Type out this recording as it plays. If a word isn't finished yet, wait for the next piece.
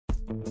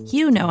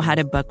You know how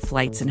to book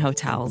flights and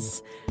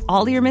hotels.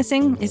 All you're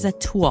missing is a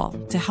tool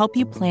to help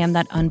you plan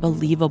that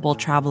unbelievable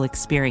travel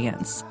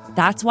experience.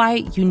 That's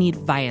why you need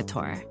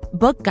Viator.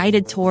 Book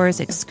guided tours,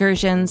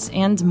 excursions,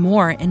 and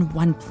more in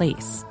one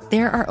place.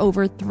 There are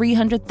over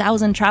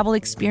 300,000 travel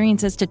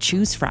experiences to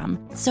choose from,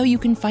 so you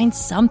can find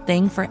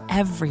something for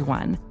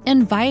everyone.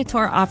 And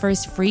Viator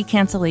offers free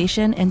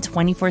cancellation and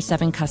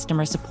 24/7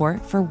 customer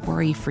support for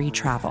worry-free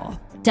travel.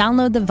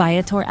 Download the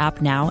Viator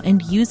app now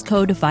and use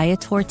code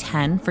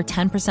Viator10 for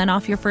 10%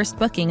 off your first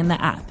booking in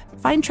the app.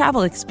 Find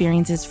travel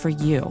experiences for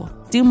you.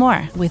 Do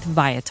more with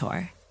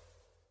Viator.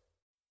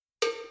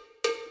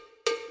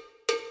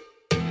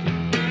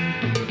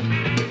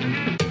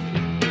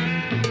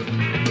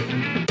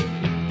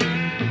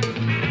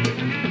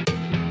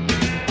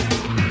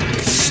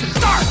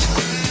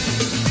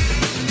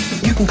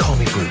 You can call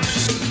me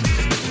Bruce.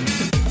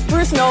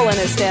 Bruce Nolan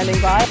is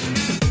standing by.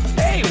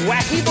 Hey,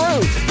 Wacky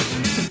Bruce!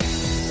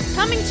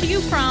 Coming to you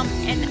from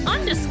an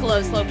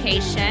undisclosed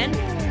location,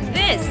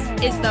 this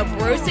is the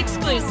Bruce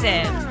Exclusive.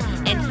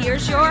 And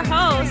here's your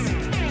host,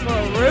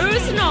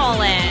 Bruce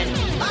Nolan.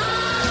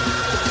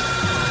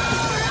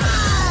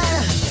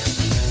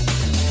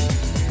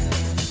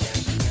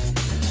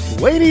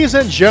 Ladies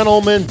and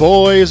gentlemen,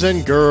 boys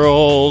and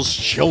girls,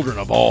 children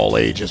of all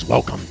ages,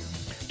 welcome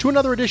to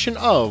another edition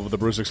of the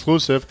Bruce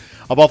Exclusive,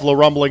 a Buffalo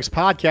Rumblings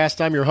podcast.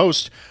 I'm your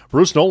host,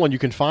 Bruce Nolan. You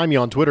can find me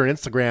on Twitter and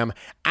Instagram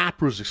at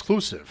Bruce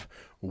Exclusive.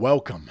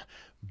 Welcome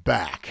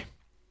back.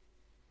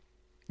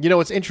 You know,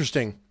 it's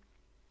interesting.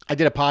 I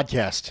did a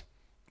podcast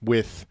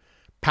with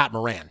Pat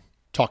Moran,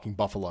 Talking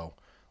Buffalo,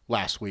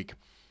 last week.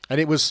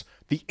 And it was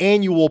the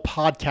annual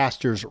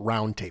Podcasters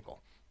Roundtable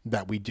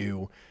that we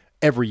do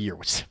every year,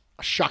 which,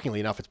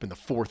 shockingly enough, it's been the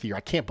fourth year. I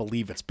can't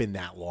believe it's been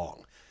that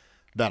long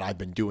that I've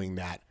been doing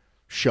that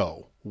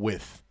show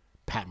with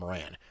Pat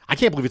Moran. I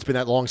can't believe it's been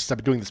that long since I've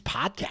been doing this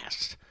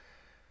podcast.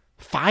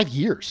 5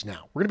 years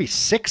now. We're going to be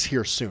 6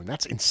 here soon.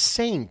 That's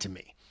insane to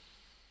me.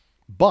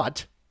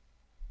 But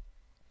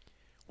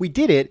we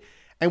did it,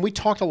 and we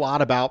talked a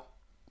lot about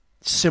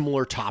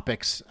similar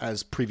topics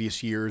as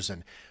previous years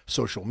and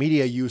social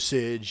media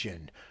usage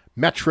and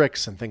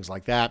metrics and things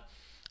like that.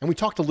 And we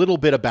talked a little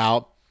bit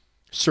about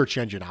search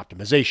engine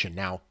optimization.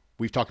 Now,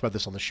 we've talked about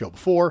this on the show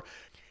before.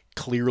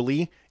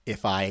 Clearly,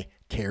 if I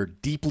cared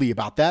deeply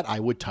about that, I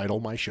would title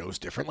my shows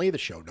differently. The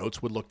show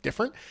notes would look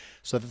different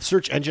so that the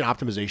search engine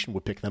optimization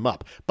would pick them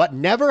up. But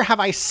never have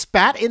I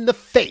spat in the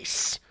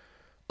face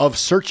of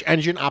search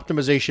engine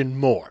optimization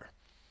more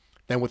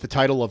than with the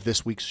title of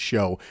this week's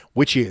show,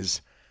 which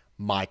is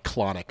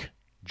Myclonic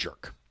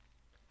Jerk.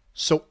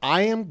 So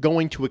I am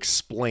going to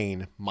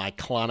explain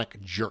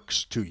myclonic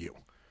jerks to you,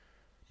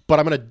 but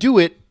I'm going to do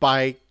it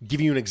by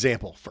giving you an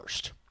example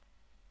first.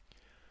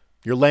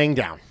 You're laying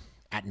down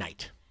at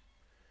night.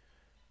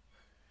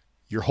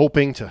 You're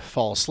hoping to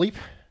fall asleep,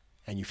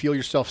 and you feel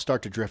yourself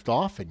start to drift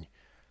off, and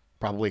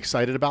probably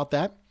excited about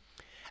that.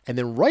 And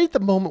then right at the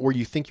moment where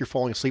you think you're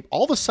falling asleep,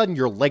 all of a sudden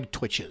your leg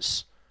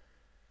twitches,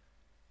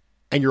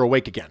 and you're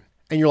awake again.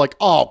 And you're like,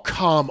 oh,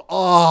 come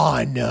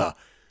on.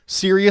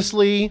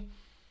 Seriously?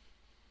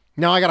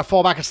 Now I got to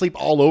fall back asleep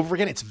all over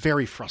again? It's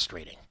very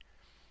frustrating.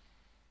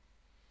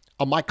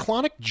 A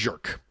myclonic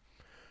jerk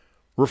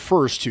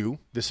refers to,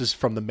 this is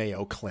from the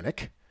Mayo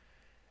Clinic,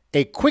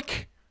 a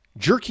quick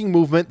jerking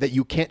movement that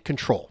you can't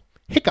control.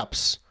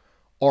 Hiccups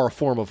are a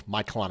form of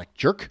myclonic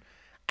jerk,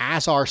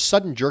 as are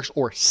sudden jerks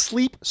or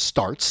sleep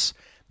starts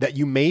that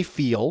you may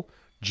feel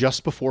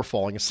just before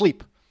falling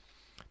asleep.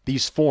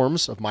 These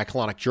forms of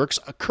myclonic jerks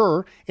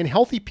occur in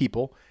healthy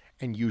people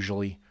and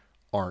usually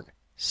aren't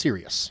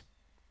serious.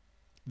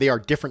 They are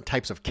different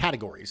types of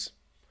categories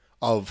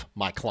of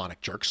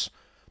myclonic jerks.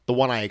 The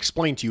one I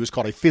explained to you is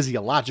called a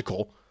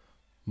physiological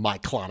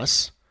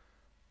myclonus,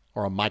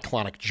 or a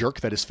myclonic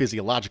jerk that is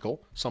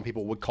physiological. Some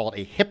people would call it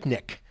a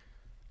hypnic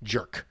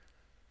jerk.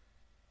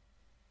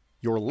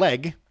 Your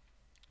leg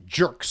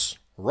jerks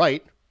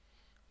right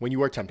when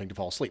you are attempting to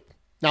fall asleep.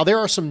 Now, there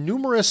are some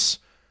numerous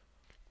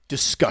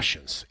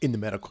discussions in the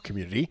medical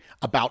community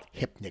about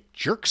hypnic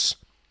jerks.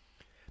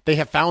 They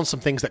have found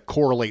some things that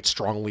correlate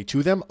strongly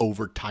to them: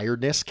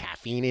 overtiredness,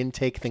 caffeine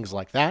intake, things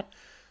like that.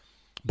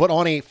 But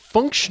on a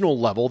functional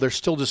level, there's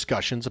still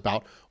discussions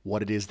about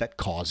what it is that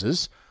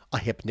causes a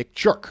hypnic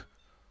jerk.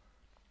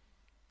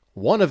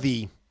 One of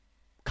the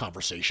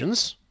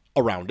conversations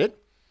around it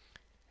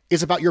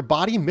is about your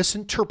body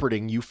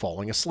misinterpreting you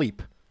falling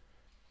asleep.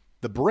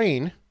 The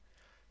brain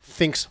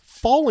thinks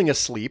falling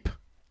asleep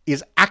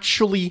is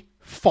actually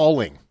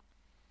falling.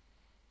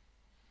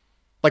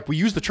 Like, we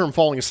use the term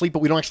falling asleep, but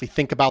we don't actually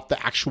think about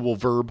the actual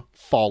verb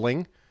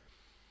falling.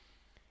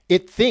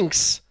 It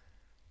thinks,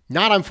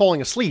 not I'm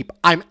falling asleep,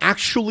 I'm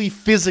actually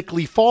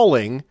physically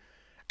falling,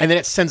 and then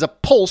it sends a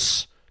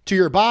pulse to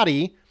your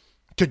body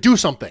to do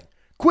something.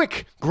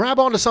 Quick, grab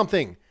onto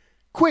something.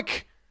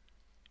 Quick,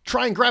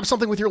 try and grab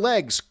something with your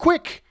legs.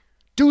 Quick,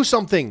 do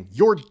something.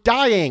 You're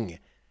dying.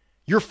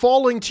 You're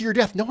falling to your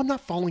death. No, I'm not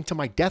falling to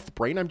my death,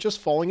 brain. I'm just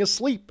falling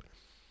asleep.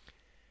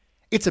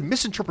 It's a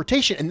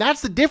misinterpretation, and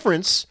that's the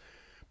difference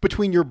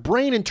between your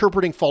brain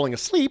interpreting falling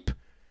asleep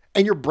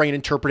and your brain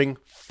interpreting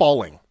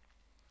falling.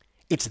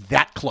 It's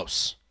that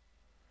close.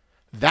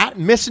 That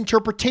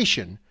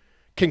misinterpretation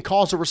can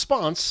cause a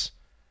response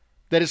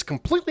that is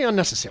completely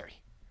unnecessary.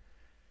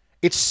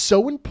 It's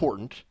so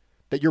important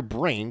that your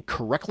brain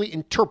correctly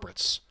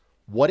interprets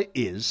what it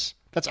is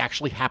that's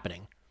actually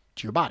happening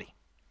to your body.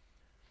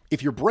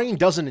 If your brain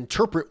doesn't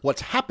interpret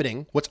what's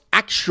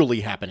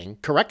actually happening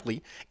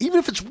correctly, even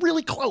if it's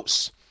really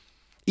close,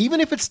 even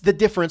if it's the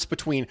difference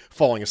between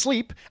falling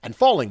asleep and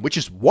falling, which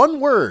is one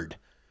word,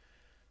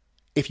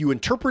 if you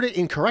interpret it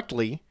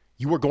incorrectly,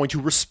 you are going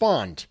to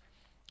respond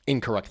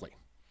incorrectly.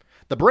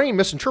 The brain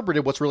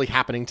misinterpreted what's really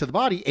happening to the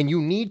body, and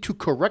you need to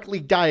correctly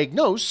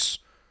diagnose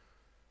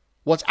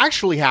what's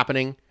actually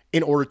happening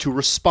in order to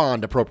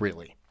respond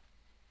appropriately.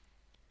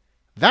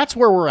 That's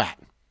where we're at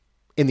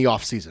in the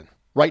offseason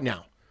right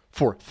now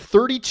for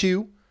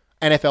 32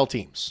 NFL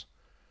teams.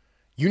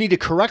 You need to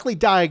correctly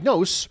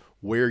diagnose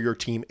where your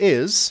team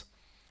is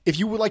if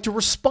you would like to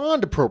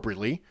respond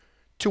appropriately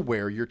to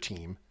where your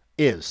team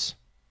is.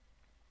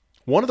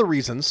 One of the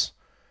reasons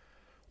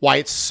why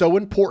it's so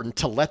important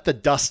to let the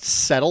dust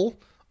settle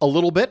a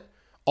little bit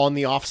on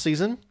the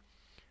offseason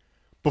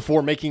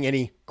before making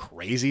any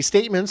crazy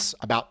statements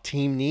about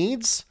team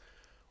needs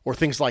or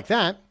things like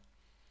that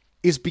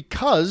is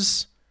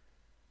because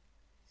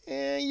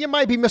you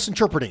might be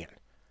misinterpreting it.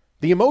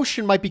 The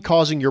emotion might be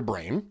causing your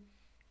brain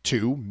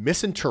to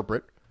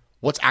misinterpret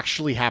what's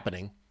actually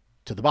happening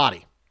to the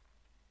body.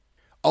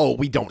 Oh,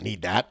 we don't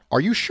need that. Are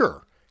you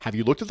sure? Have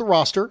you looked at the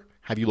roster?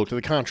 Have you looked at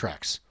the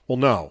contracts? Well,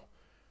 no.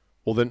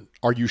 Well, then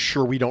are you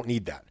sure we don't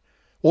need that?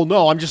 Well,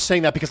 no, I'm just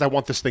saying that because I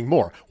want this thing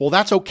more. Well,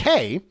 that's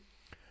okay.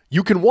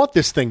 You can want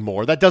this thing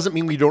more. That doesn't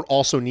mean we don't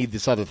also need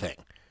this other thing.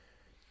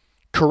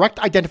 Correct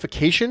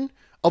identification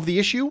of the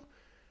issue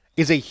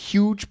is a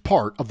huge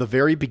part of the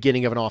very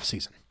beginning of an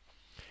offseason,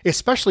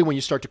 especially when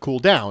you start to cool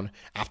down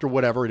after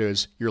whatever it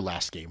is your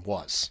last game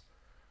was.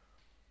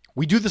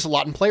 We do this a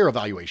lot in player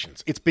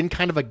evaluations. It's been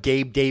kind of a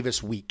Gabe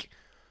Davis week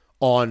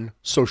on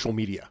social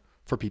media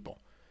for people.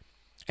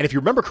 And if you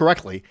remember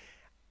correctly,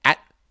 at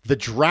the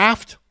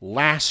draft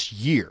last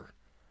year,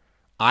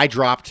 I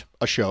dropped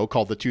a show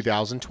called the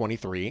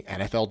 2023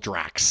 NFL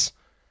Drax.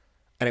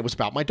 And it was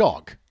about my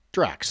dog,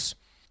 Drax.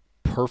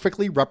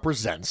 Perfectly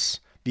represents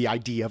the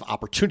idea of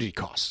opportunity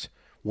cost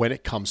when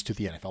it comes to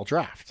the NFL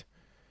draft.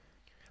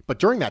 But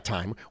during that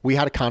time, we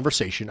had a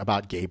conversation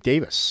about Gabe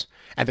Davis.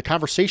 And the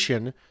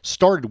conversation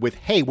started with,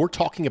 hey, we're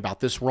talking about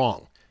this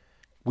wrong.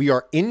 We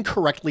are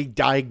incorrectly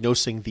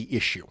diagnosing the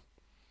issue.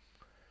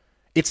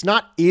 It's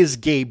not, is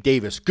Gabe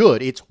Davis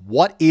good? It's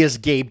what is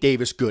Gabe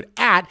Davis good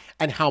at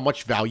and how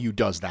much value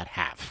does that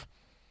have?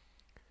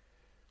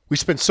 We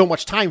spend so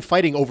much time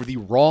fighting over the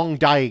wrong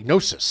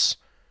diagnosis.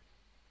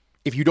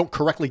 If you don't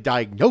correctly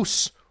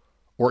diagnose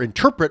or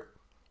interpret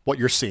what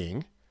you're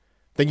seeing,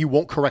 then you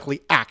won't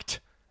correctly act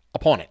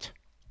upon it.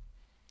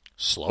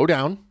 Slow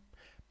down,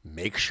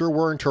 make sure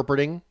we're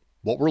interpreting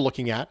what we're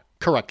looking at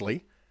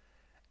correctly,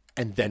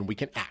 and then we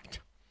can act.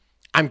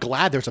 I'm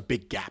glad there's a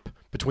big gap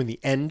between the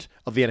end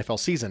of the NFL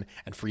season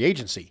and free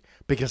agency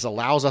because it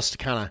allows us to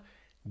kind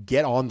of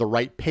get on the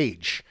right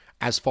page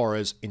as far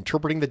as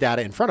interpreting the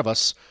data in front of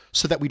us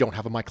so that we don't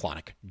have a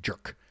Myclonic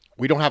jerk.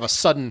 We don't have a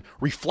sudden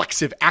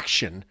reflexive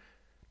action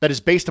that is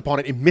based upon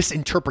a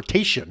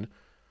misinterpretation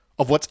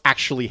of what's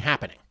actually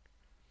happening.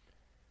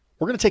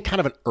 We're going to take kind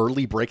of an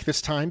early break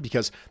this time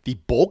because the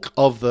bulk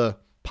of the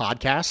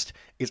podcast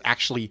is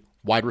actually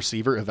wide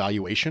receiver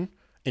evaluation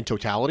in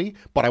totality,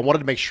 but I wanted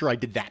to make sure I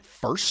did that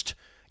first,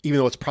 even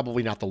though it's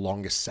probably not the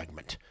longest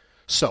segment.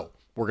 So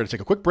we're going to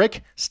take a quick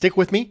break. Stick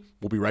with me.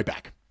 We'll be right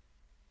back.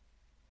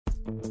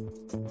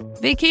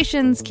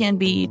 Vacations can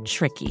be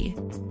tricky.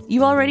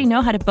 You already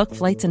know how to book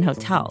flights and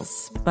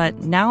hotels, but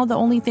now the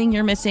only thing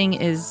you're missing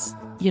is,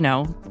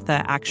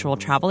 the actual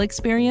travel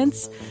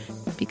experience.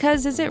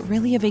 Because is it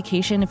really a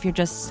vacation if you're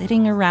just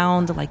sitting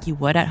around like you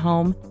would at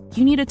home?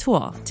 You need a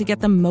tool to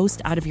get the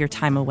most out of your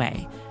time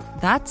away.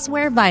 That's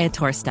where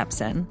Viator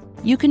steps in.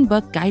 You can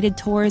book guided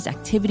tours,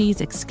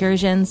 activities,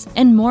 excursions,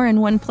 and more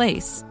in one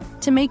place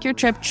to make your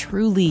trip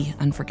truly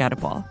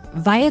unforgettable.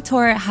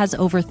 Viator has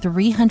over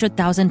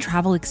 300,000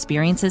 travel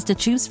experiences to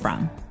choose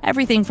from.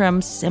 Everything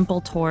from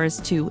simple tours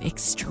to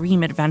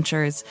extreme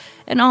adventures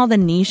and all the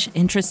niche,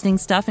 interesting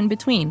stuff in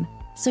between.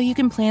 So you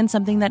can plan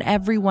something that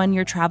everyone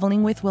you're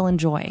traveling with will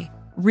enjoy.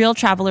 Real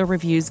traveler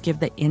reviews give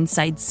the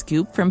inside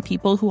scoop from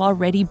people who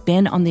already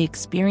been on the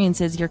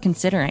experiences you're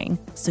considering,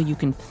 so you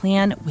can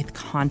plan with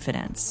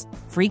confidence.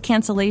 Free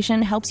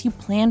cancellation helps you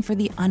plan for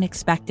the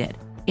unexpected.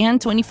 And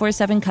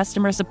 24/7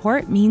 customer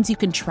support means you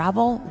can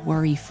travel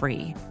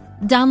worry-free.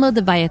 Download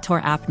the Viator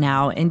app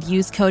now and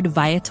use code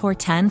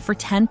Viator10 for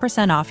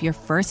 10% off your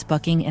first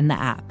booking in the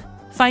app.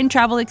 Find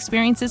travel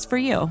experiences for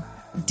you.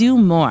 Do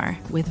more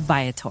with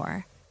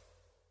Viator.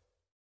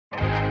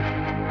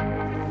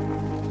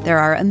 There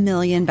are a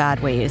million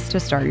bad ways to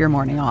start your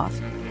morning off.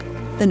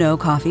 The no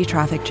coffee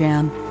traffic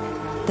jam,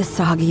 the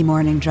soggy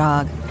morning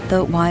jog,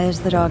 the why is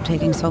the dog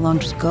taking so long,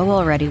 just go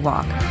already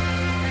walk.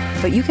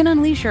 But you can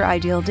unleash your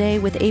ideal day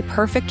with a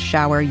perfect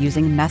shower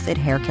using Method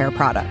hair care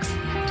products.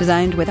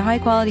 Designed with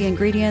high-quality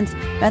ingredients,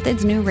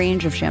 Method's new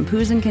range of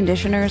shampoos and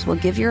conditioners will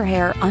give your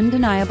hair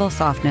undeniable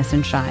softness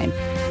and shine.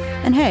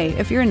 And hey,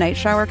 if you're a night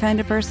shower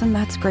kind of person,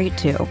 that's great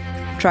too.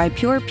 Try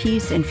Pure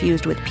Peace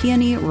infused with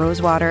peony,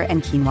 rosewater,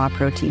 and quinoa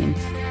protein.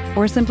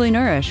 Or Simply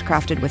Nourish,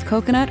 crafted with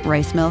coconut,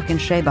 rice milk,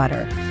 and shea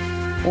butter.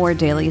 Or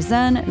Daily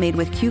Zen, made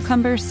with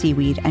cucumber,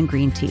 seaweed, and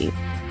green tea.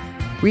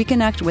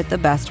 Reconnect with the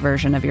best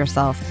version of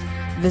yourself.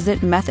 Visit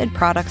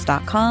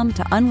methodproducts.com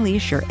to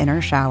unleash your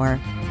inner shower.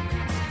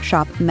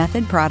 Shop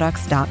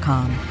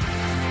methodproducts.com.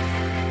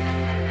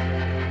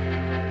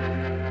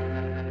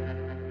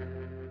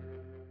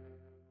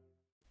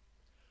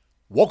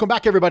 Welcome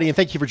back, everybody, and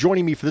thank you for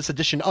joining me for this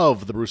edition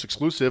of the Bruce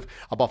Exclusive,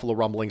 a Buffalo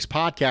Rumblings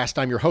podcast.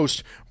 I'm your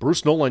host,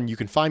 Bruce Nolan. You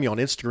can find me on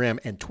Instagram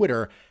and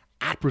Twitter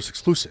at Bruce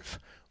Exclusive.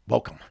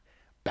 Welcome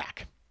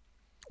back.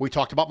 We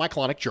talked about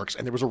Myclonic jerks,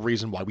 and there was a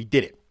reason why we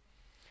did it.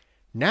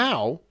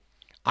 Now,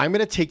 I'm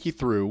going to take you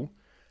through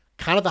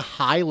kind of the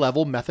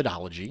high-level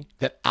methodology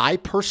that I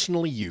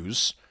personally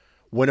use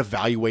when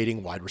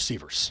evaluating wide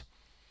receivers.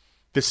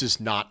 This is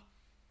not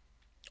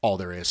all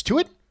there is to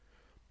it,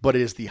 but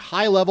it is the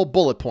high-level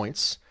bullet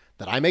points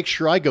that I make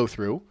sure I go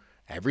through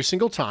every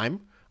single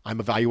time I'm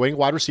evaluating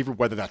wide receiver,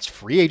 whether that's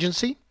free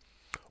agency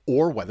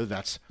or whether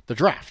that's the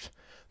draft.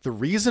 The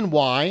reason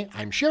why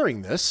I'm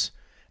sharing this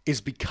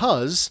is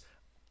because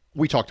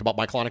we talked about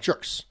Myclonic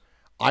jerks.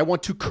 I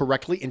want to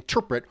correctly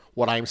interpret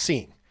what I'm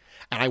seeing.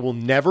 And I will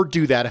never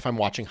do that if I'm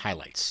watching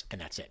highlights, and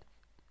that's it.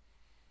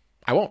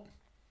 I won't.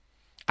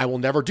 I will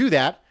never do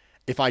that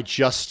if I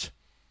just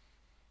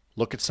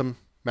look at some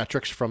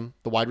metrics from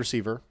the wide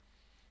receiver,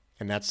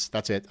 and that's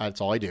it. That's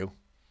all I do.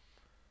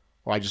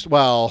 Or I just,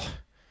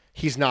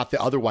 he's not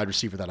the other wide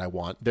receiver that I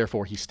want,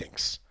 therefore he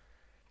stinks.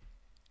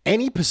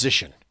 Any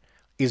position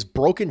is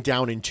broken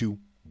down into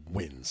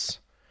wins.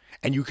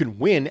 And you can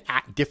win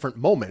at different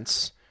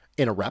moments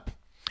in a rep,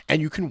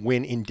 and you can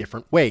win in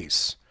different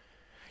ways.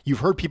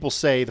 You've heard people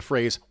say the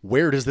phrase,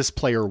 where does this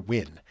player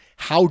win?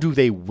 How do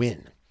they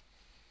win?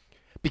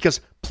 Because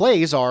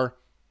plays are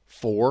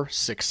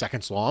 4-6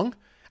 seconds long.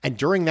 And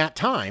during that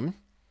time,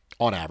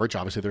 on average,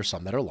 obviously there's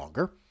some that are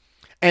longer.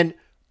 And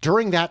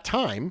during that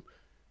time,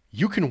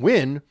 you can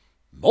win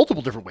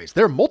multiple different ways.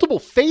 There are multiple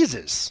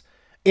phases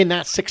in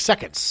that 6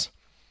 seconds.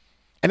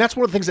 And that's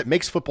one of the things that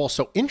makes football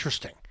so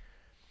interesting,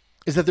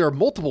 is that there are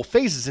multiple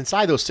phases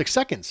inside those 6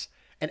 seconds.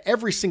 And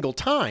every single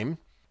time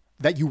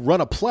that you run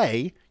a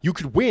play, you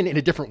could win in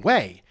a different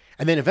way.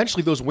 And then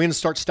eventually those wins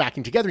start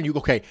stacking together and you go,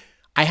 okay,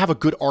 I have a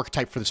good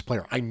archetype for this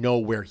player. I know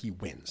where he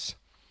wins.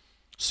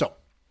 So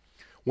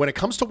when it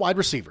comes to wide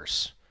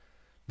receivers,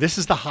 this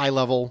is the high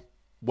level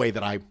way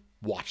that I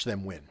watch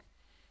them win.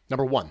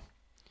 Number one,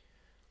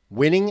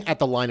 winning at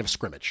the line of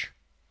scrimmage.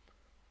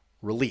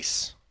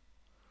 Release.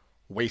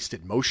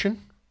 Wasted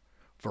motion.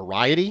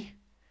 Variety.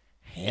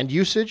 Hand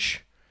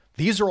usage.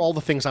 These are all the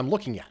things I'm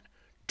looking at.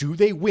 Do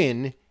they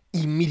win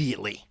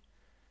immediately?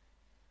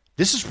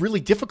 This is really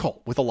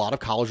difficult with a lot of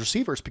college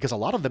receivers because a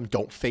lot of them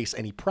don't face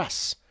any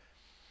press.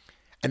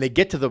 And they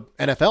get to the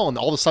NFL and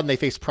all of a sudden they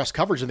face press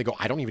coverage and they go,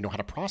 I don't even know how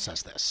to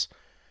process this.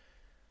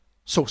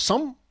 So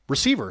some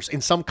receivers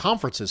in some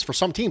conferences, for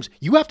some teams,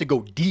 you have to go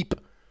deep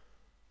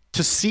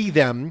to see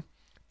them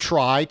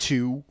try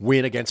to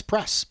win against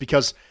press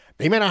because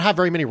they may not have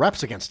very many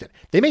reps against it.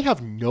 They may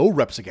have no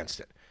reps against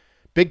it.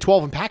 Big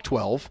 12 and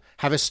Pac-12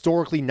 have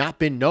historically not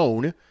been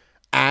known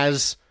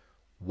as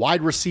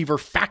wide receiver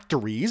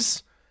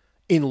factories,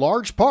 in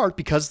large part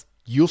because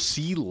you'll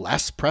see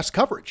less press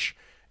coverage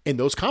in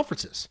those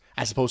conferences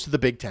as opposed to the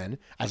Big Ten,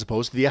 as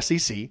opposed to the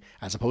SEC,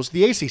 as opposed to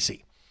the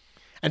ACC.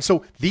 And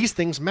so these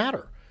things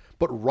matter.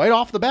 But right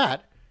off the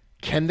bat,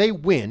 can they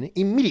win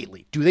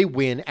immediately? Do they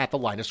win at the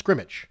line of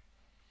scrimmage?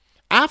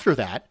 After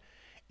that,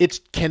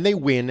 it's can they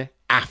win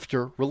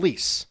after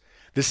release?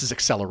 This is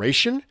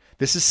acceleration.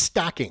 This is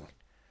stacking.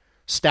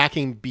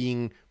 Stacking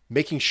being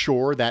making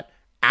sure that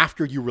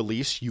after you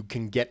release, you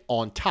can get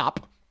on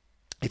top.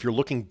 If you're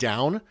looking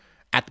down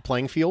at the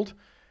playing field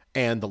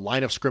and the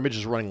line of scrimmage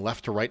is running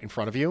left to right in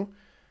front of you,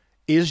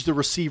 is the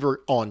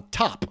receiver on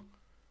top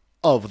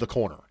of the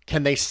corner?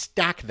 Can they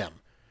stack them?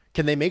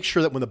 Can they make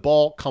sure that when the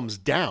ball comes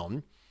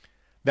down,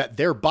 that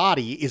their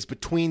body is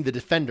between the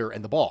defender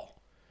and the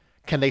ball?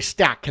 Can they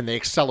stack? Can they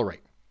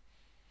accelerate?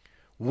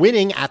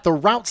 Winning at the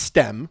route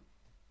stem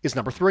is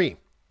number 3.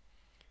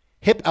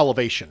 Hip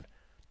elevation.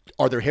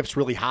 Are their hips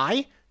really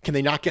high? Can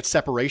they not get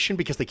separation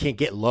because they can't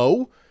get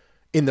low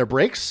in their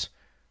breaks?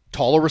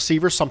 Taller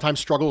receivers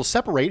sometimes struggle to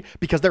separate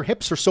because their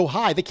hips are so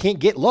high they can't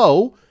get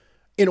low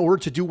in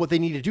order to do what they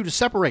need to do to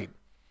separate.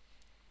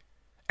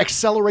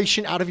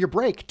 Acceleration out of your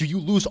break. Do you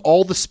lose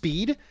all the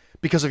speed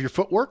because of your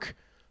footwork?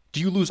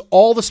 Do you lose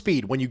all the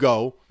speed when you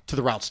go to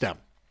the route stem?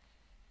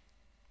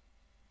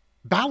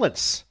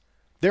 Balance.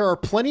 There are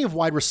plenty of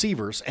wide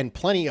receivers and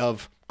plenty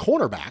of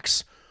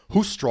cornerbacks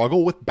who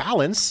struggle with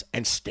balance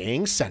and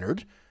staying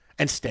centered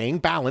and staying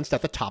balanced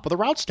at the top of the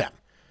route stem.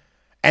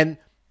 And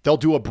they'll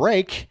do a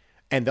break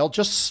and they'll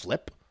just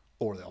slip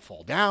or they'll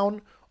fall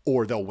down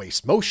or they'll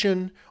waste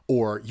motion,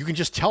 or you can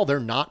just tell they're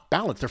not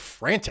balanced. They're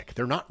frantic.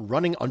 They're not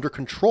running under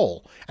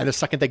control. And the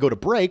second they go to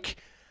break,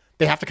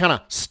 they have to kind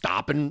of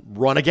stop and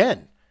run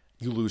again.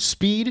 You lose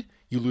speed.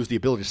 You lose the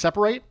ability to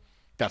separate.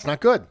 That's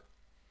not good.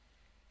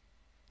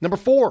 Number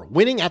 4,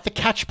 winning at the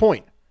catch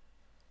point.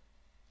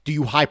 Do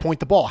you high point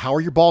the ball? How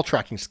are your ball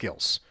tracking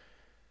skills?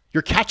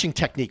 Your catching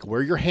technique,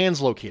 where are your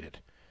hands located?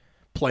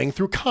 Playing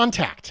through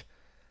contact.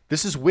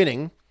 This is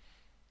winning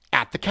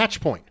at the catch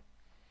point.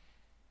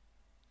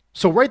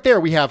 So right there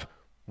we have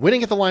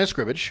winning at the line of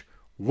scrimmage,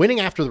 winning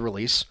after the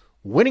release,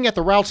 winning at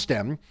the route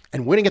stem,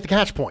 and winning at the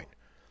catch point.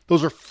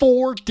 Those are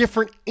 4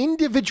 different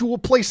individual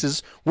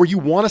places where you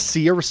want to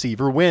see a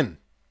receiver win.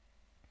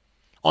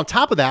 On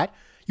top of that,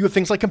 you have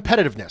things like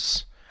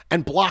competitiveness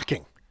and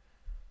blocking.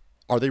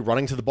 Are they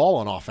running to the ball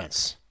on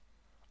offense?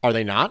 Are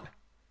they not?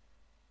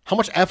 How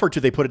much effort do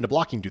they put into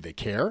blocking? Do they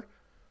care?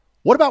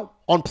 What about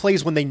on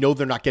plays when they know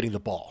they're not getting the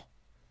ball?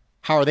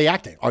 How are they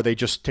acting? Are they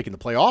just taking the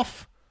play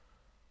off?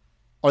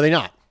 Are they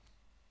not?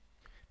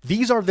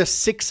 These are the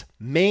 6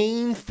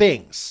 main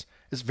things.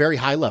 It's very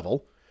high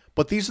level,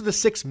 but these are the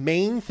 6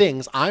 main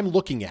things I'm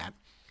looking at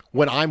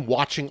when I'm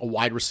watching a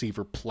wide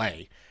receiver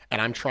play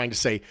and I'm trying to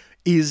say,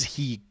 is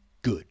he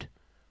good?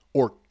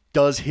 Or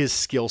does his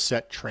skill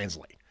set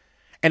translate?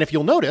 And if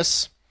you'll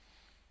notice,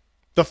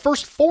 the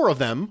first 4 of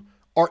them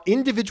are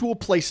individual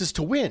places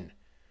to win.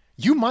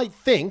 You might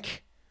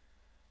think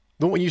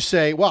that when you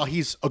say, well,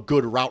 he's a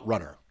good route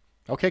runner.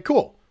 Okay,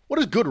 cool. What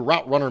does good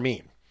route runner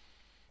mean?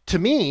 To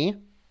me,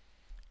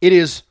 it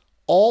is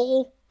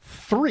all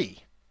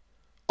 3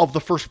 of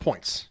the first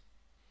points.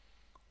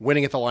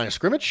 Winning at the line of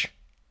scrimmage,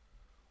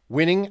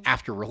 winning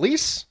after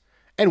release,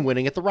 and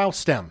winning at the route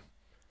stem.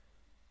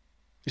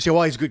 You say,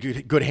 well, he's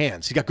good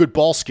hands. He's got good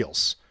ball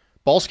skills.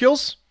 Ball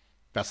skills?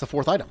 That's the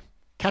 4th item.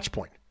 Catch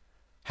point.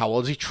 How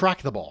well does he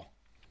track the ball?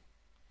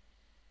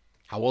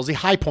 How well is he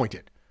high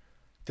pointed?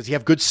 Does he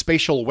have good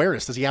spatial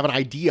awareness? Does he have an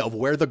idea of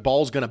where the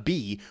ball is going to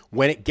be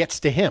when it gets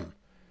to him?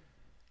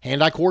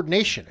 Hand-eye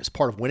coordination is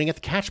part of winning at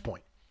the catch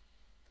point.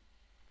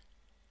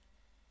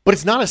 But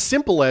it's not as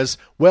simple as,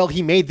 well,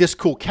 he made this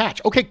cool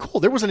catch. Okay, cool.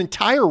 There was an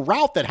entire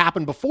route that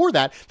happened before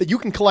that you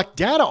can collect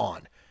data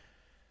on.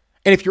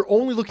 And if you're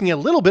only looking at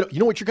a little bit, you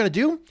know what you're going to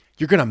do?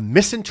 You're going to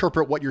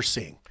misinterpret what you're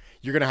seeing.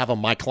 You're going to have a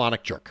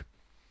myclonic jerk.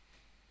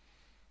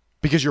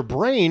 Because your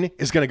brain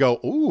is going to go,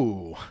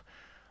 ooh,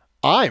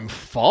 I'm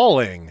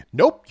falling.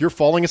 Nope, you're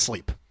falling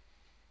asleep.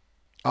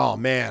 Oh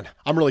man,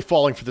 I'm really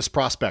falling for this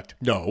prospect.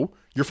 No,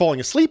 you're falling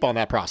asleep on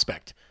that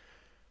prospect.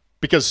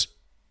 Because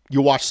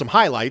you watched some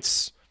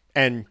highlights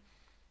and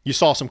you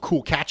saw some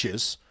cool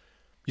catches.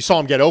 You saw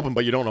him get open,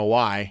 but you don't know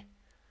why.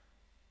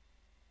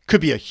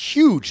 Could be a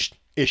huge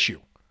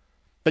issue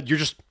that you're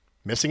just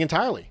missing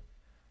entirely.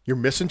 You're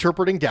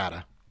misinterpreting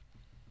data.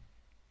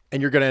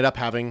 And you're going to end up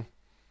having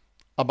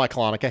a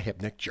myclonic, a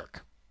hypnic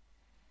jerk.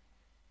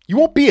 You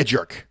won't be a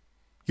jerk.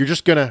 You're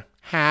just going to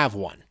have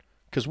one.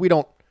 Because we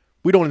don't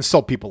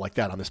insult people like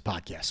that on this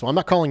podcast. So I'm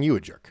not calling you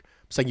a jerk.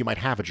 I'm saying you might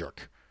have a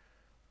jerk.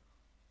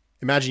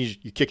 Imagine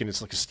you kick it,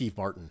 it's like a Steve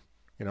Martin.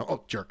 You know,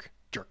 oh, jerk.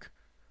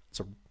 It's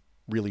a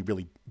really,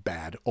 really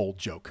bad old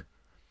joke.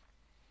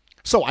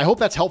 So I hope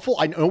that's helpful.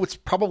 I know it's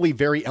probably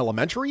very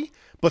elementary,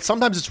 but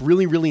sometimes it's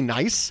really, really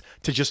nice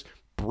to just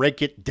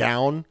break it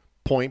down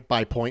point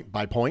by point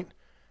by point.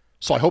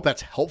 So I hope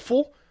that's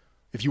helpful.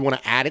 If you want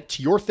to add it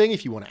to your thing,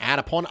 if you want to add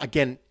upon,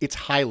 again, it's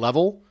high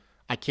level.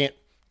 I can't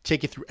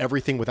take you through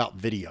everything without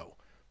video,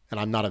 and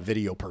I'm not a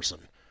video person.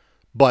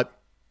 But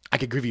I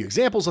could give you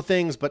examples of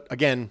things, but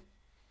again,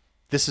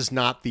 this is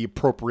not the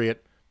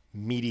appropriate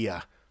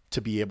media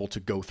to be able to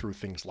go through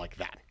things like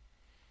that.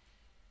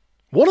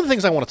 One of the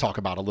things I want to talk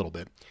about a little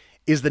bit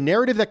is the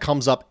narrative that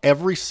comes up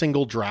every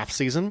single draft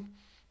season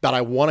that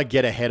I want to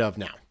get ahead of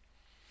now.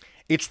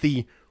 It's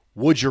the,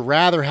 would you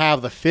rather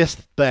have the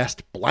 5th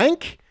best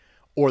blank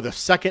or the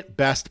 2nd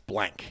best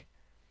blank?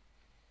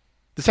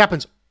 This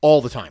happens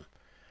all the time.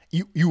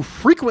 You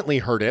frequently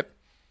heard it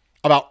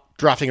about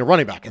drafting a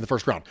running back in the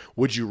first round.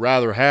 Would you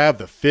rather have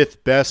the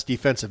 5th best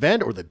defensive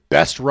end or the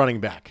best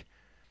running back?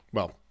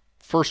 Well,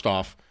 first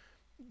off,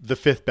 the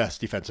 5th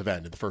best defensive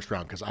end in the first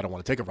round, because I don't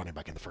want to take a running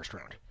back in the first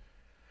round.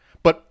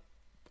 But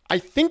I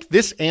think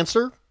this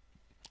answer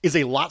is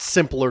a lot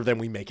simpler than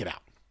we make it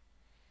out.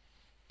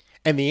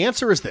 And the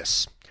answer is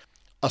this.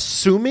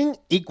 Assuming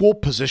equal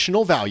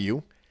positional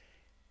value,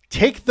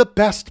 take the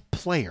best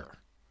player.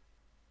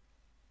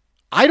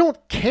 I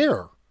don't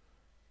care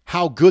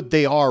how good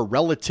they are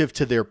relative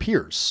to their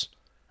peers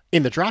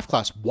in the draft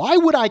class. Why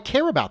would I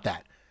care about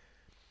that?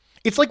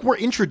 It's like we're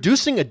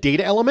introducing a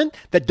data element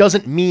that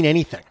doesn't mean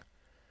anything.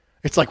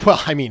 It's like,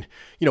 well, I mean,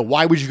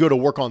 why would you go to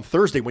work on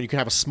Thursday when you can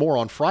have a s'more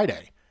on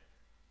Friday?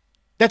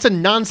 That's a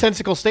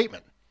nonsensical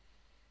statement.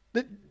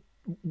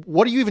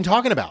 What are you even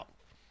talking about?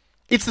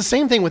 It's the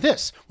same thing with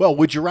this. Well,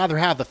 would you rather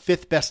have the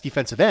 5th best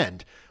defensive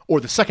end or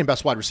the 2nd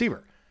best wide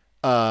receiver?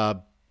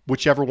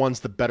 Whichever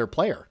one's the better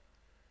player.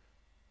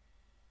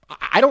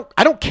 I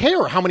don't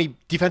care how many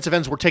defensive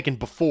ends were taken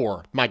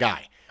before my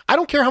guy. I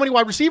don't care how many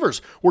wide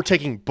receivers we're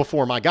taking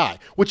before my guy.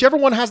 Whichever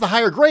one has the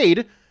higher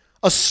grade,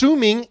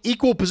 assuming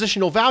equal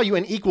positional value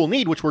and equal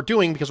need, which we're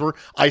doing because we're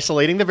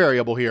isolating the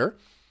variable here,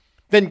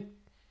 then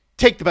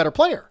take the better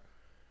player.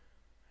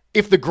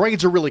 If the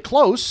grades are really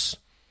close,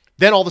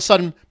 then all of a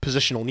sudden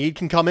positional need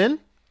can come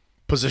in,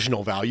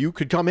 positional value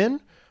could come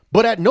in,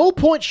 but at no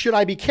point should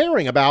I be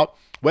caring about,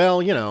 well,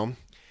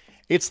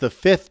 it's the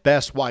 5th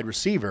best wide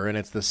receiver and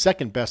it's the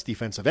 2nd best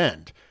defensive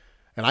end.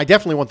 And I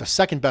definitely want the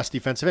 2nd best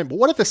defensive end. But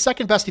what if the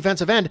 2nd best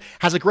defensive end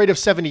has a grade of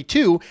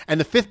 72 and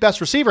the 5th best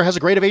receiver has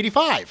a grade of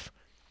 85?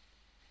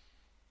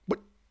 But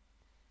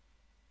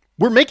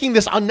we're making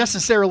this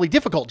unnecessarily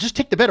difficult. Just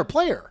take the better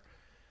player.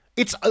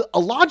 It's a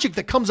logic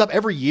that comes up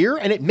every year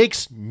and it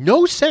makes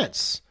no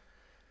sense.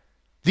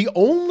 The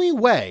only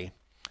way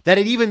that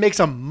it even makes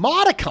a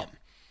modicum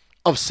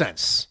of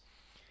sense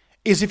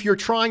is if you're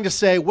trying to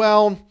say,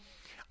 well,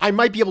 I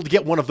might be able to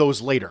get one of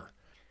those later.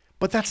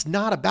 But that's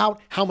not about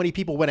how many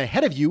people went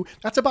ahead of you.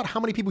 That's about how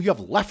many people you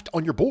have left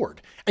on your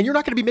board. And you're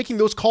not going to be making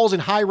those calls in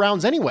high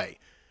rounds anyway.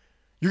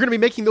 You're going to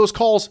be making those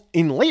calls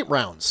in late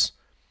rounds.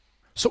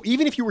 So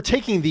even if you were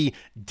taking the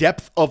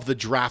depth of the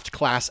draft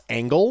class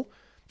angle,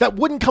 that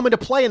wouldn't come into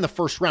play in the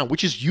first round,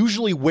 which is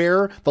usually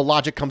where the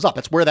logic comes up.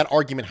 That's where that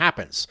argument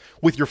happens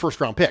with your first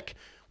round pick,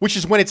 which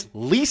is when it's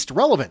least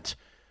relevant.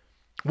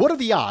 What are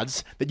the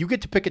odds that you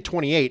get to pick at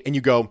 28 and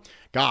you go,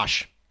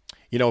 gosh,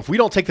 if we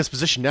don't take this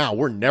position now,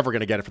 we're never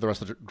going to get it for the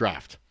rest of the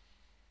draft?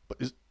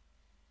 But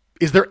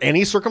is there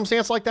any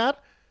circumstance like that?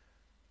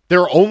 There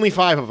are only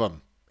 5 of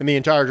them in the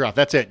entire draft.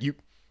 That's it. You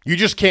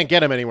just can't get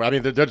them anywhere. I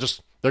mean, they're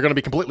going to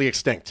be completely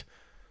extinct.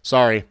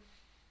 Sorry.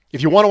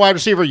 If you want a wide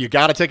receiver, you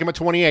got to take him at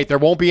 28. There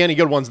won't be any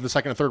good ones in the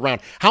 2nd and 3rd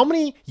round. How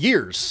many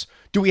years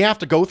do we have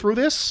to go through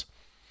this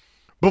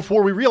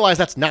before we realize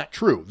that's not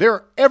true? There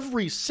are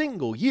every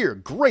single year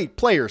great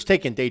players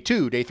taken day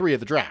 2, day 3 of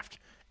the draft.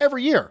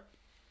 Every year.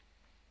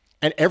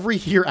 And every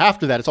year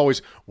after that, it's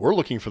always, we're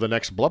looking for the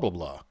next blah, blah,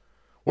 blah.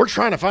 We're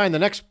trying to find the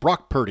next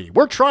Brock Purdy.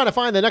 We're trying to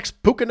find the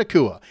next Puka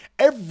Nacua.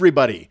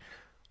 Everybody,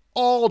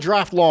 all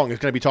draft long, is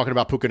going to be talking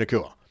about Puka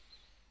Nacua.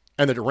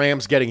 And the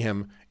Rams getting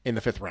him in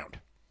the 5th round.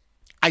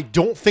 I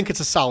don't think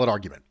it's a solid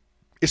argument,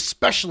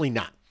 especially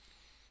not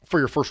for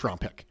your first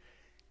round pick.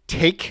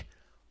 Take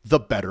the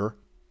better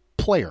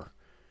player.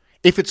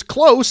 If it's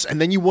close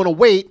and then you want to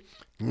wait,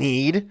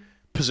 need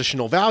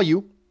positional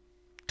value,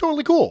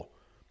 totally cool.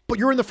 But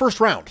you're in the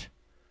first round.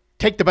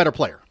 Take the better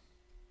player.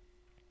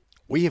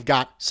 We have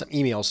got some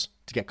emails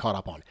to get caught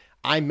up on.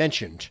 I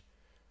mentioned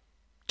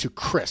to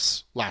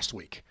Chris last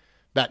week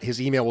that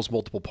his email was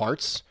multiple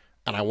parts,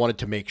 and I wanted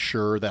to make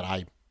sure that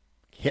I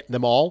hit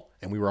them all,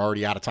 and we were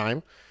already out of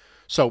time.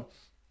 So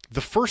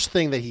the first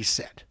thing that he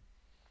said,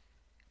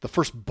 the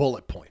first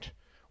bullet point,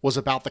 was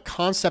about the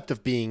concept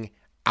of being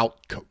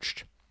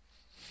outcoached.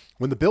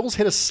 When the Bills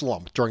hit a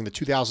slump during the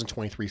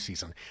 2023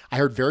 season, I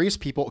heard various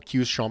people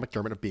accuse Sean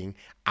McDermott of being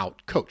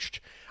outcoached.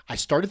 I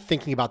started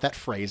thinking about that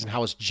phrase and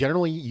how it's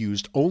generally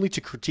used only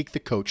to critique the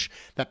coach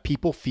that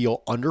people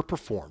feel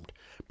underperformed,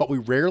 but we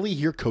rarely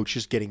hear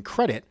coaches getting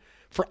credit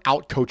for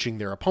outcoaching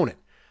their opponent.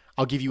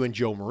 I'll give you and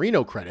Joe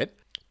Marino credit,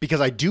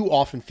 because I do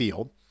often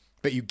feel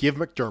that you give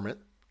McDermott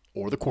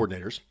or the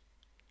coordinators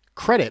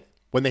credit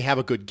when they have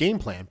a good game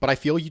plan, but I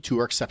feel you two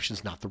are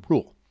exceptions, not the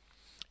rule.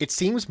 It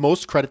seems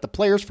most credit the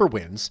players for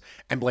wins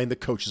and blame the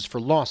coaches for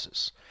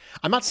losses.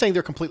 I'm not saying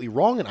they're completely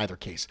wrong in either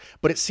case,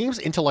 but it seems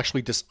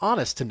intellectually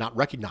dishonest to not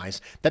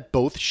recognize that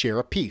both share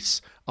a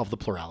piece of the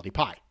plurality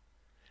pie.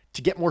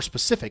 To get more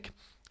specific,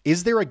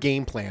 is there a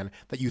game plan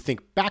that you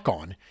think back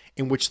on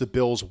in which the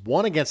Bills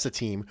won against a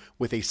team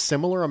with a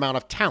similar amount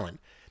of talent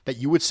that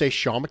you would say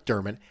Sean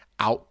McDermott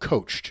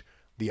outcoached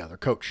the other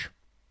coach?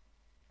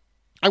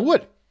 I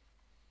would.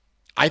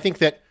 I think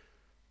that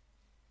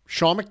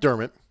Sean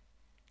McDermott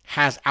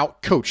has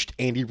outcoached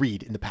Andy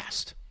Reid in the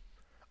past.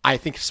 I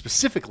think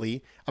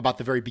specifically about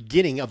the very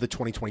beginning of the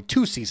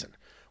 2022 season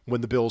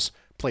when the Bills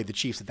played the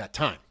Chiefs at that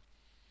time.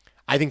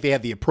 I think they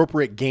had the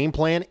appropriate game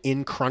plan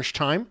in crunch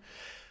time.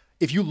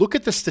 If you look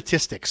at the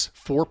statistics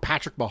for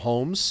Patrick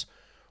Mahomes,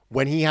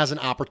 when he has an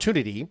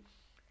opportunity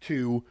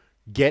to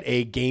get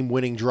a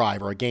game-winning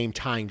drive or a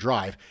game-tying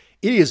drive,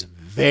 it is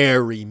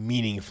very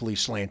meaningfully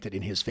slanted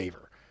in his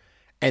favor.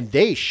 And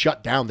they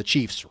shut down the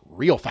Chiefs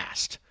real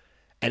fast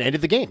and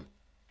ended the game.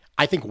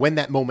 I think when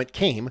that moment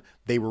came,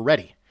 they were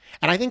ready.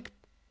 And I think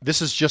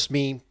this is just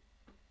me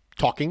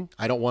talking.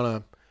 I don't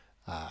want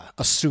to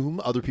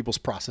assume other people's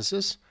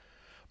processes.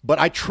 But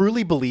I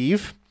truly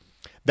believe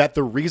that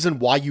the reason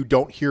why you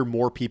don't hear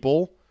more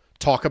people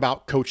talk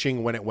about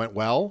coaching when it went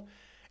well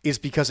is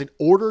because in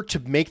order to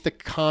make the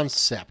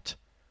concept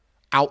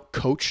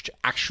outcoached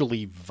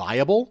actually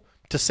viable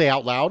to say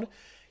out loud,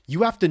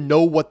 you have to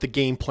know what the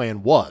game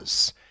plan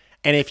was.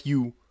 And if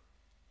you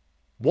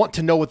want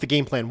to know what the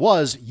game plan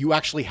was, you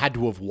actually had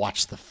to have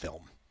watched the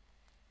film.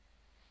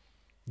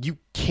 You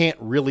can't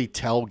really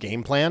tell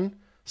game plan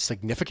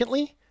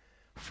significantly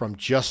from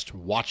just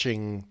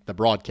watching the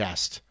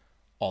broadcast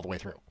all the way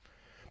through.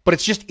 But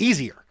it's just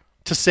easier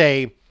to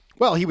say,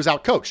 well, he was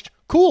outcoached.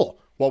 Cool.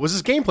 What was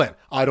his game plan?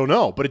 I don't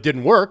know, but it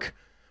didn't work.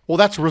 Well,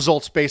 that's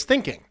results-based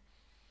thinking.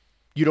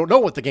 You don't know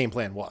what the game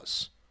plan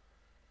was.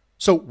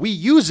 So we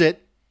use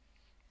it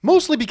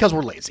mostly because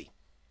we're lazy.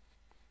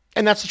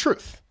 And that's the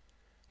truth.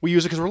 We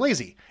use it because we're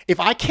lazy. If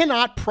I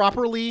cannot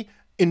properly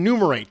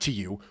enumerate to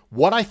you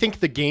what I think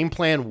the game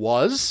plan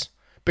was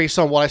based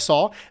on what I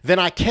saw, then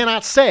I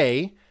cannot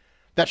say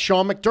that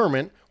Sean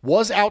McDermott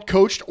was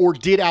outcoached or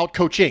did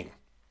outcoaching.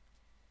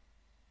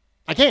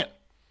 I can't.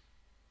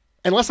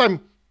 Unless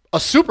I'm a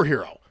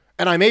superhero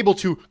and I'm able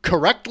to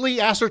correctly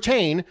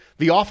ascertain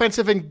the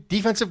offensive and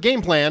defensive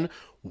game plan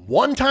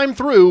one time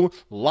through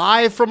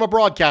live from a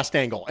broadcast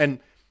angle.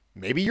 And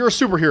maybe you're a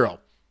superhero.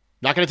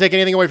 Not going to take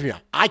anything away from you.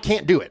 I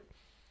can't do it.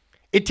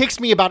 It takes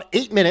me about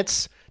 8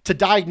 minutes to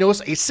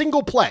diagnose a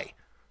single play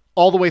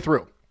all the way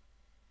through.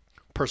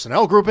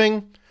 Personnel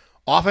grouping,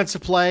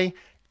 offensive play,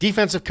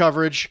 defensive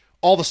coverage,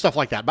 all the stuff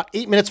like that. About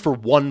 8 minutes for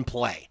one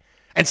play.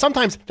 And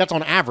sometimes that's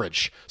on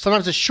average.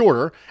 Sometimes it's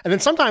shorter. And then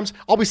sometimes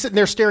I'll be sitting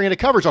there staring at a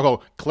coverage. I'll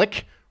go,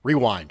 click,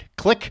 rewind,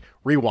 click,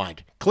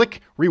 rewind,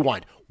 click,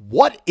 rewind.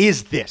 What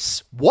is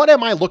this? What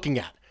am I looking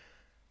at?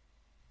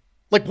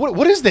 Like,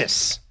 what is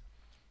this?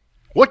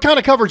 What kind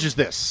of coverage is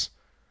this?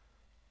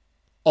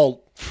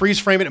 I'll freeze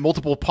frame it in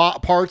multiple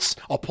parts.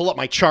 I'll pull up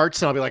my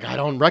charts and I'll be like, I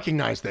don't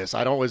recognize this.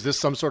 Is this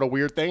some sort of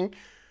weird thing?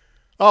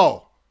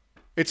 Oh,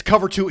 it's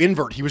cover 2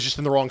 invert. He was just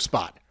in the wrong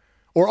spot.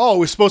 Or, oh, it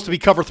was supposed to be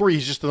cover 3.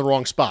 He's just in the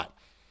wrong spot.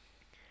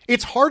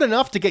 It's hard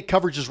enough to get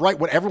coverages right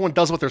when everyone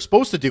does what they're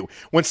supposed to do.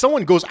 When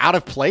someone goes out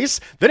of place,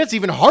 then it's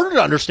even harder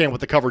to understand what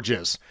the coverage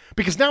is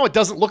because now it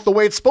doesn't look the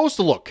way it's supposed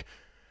to look.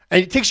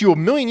 And it takes you a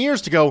million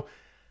years to go,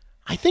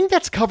 I think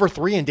that's cover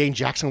 3 and Dane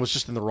Jackson was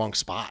just in the wrong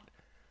spot.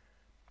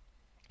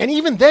 And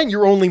even then,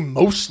 you're only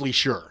mostly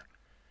sure.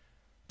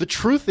 The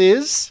truth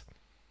is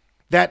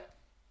that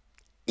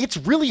it's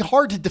really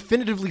hard to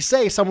definitively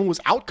say someone was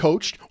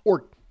outcoached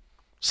or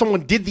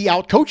someone did the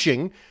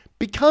outcoaching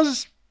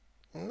because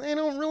they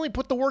don't really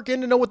put the work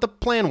in to know what the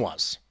plan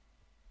was.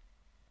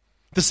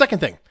 The second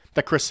thing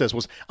that Chris says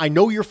was, I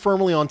know you're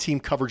firmly on team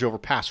coverage over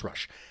pass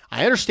rush.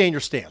 I understand your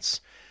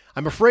stance.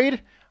 I'm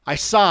afraid I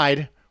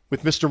side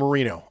with Mr.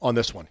 Marino on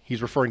this one.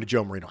 He's referring to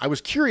Joe Marino. I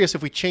was curious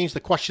if we changed the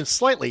question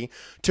slightly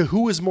to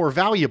who is more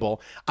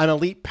valuable, an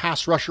elite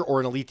pass rusher or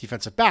an elite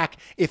defensive back,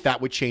 if that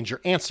would change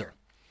your answer.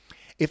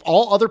 If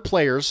all other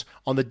players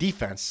on the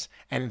defense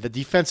and the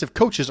defensive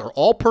coaches are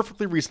all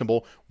perfectly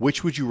reasonable,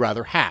 which would you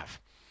rather have?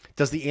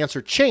 Does the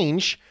answer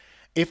change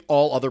if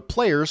all other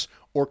players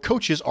or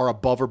coaches are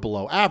above or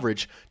below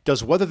average?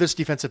 Does whether this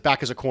defensive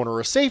back is a corner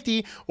or a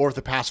safety, or if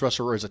the pass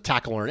rusher is a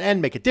tackle or an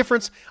end, make a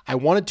difference? I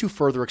wanted to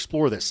further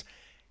explore this.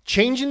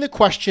 Changing the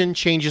question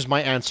changes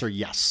my answer,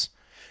 yes.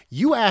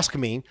 You ask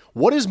me,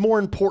 what is more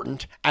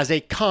important as a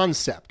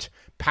concept?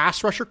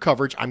 Pass rusher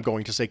coverage, I'm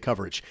going to say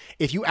coverage.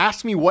 If you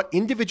ask me what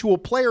individual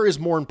player is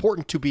more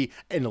important to be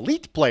an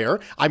elite player,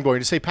 I'm going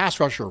to say pass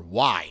rusher.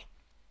 Why?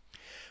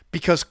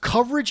 Because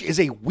coverage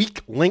is a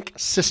weak link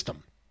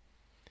system.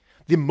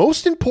 The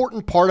most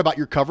important part about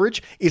your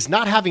coverage is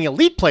not having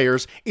elite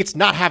players, it's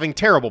not having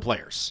terrible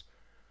players.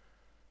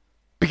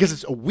 Because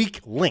it's a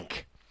weak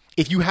link.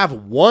 If you have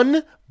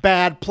one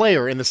bad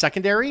player in the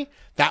secondary,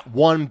 that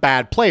one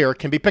bad player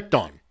can be picked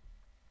on.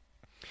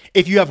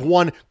 If you have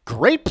one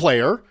great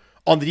player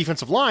on the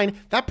defensive line,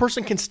 that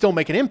person can still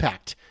make an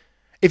impact.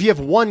 If you have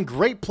one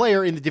great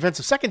player in the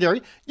defensive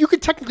secondary, you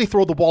could technically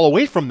throw the ball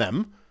away from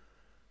them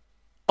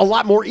a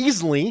lot more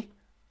easily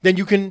than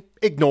you can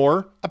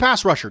ignore a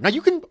pass rusher. Now,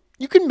 you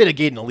can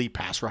mitigate an elite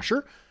pass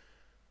rusher,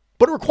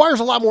 but it requires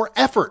a lot more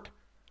effort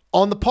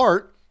on the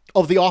part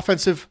of the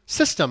offensive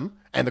system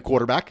and the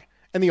quarterback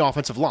and the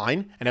offensive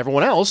line and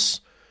everyone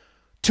else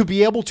to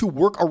be able to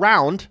work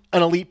around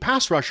an elite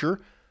pass rusher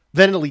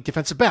than an elite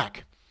defensive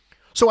back.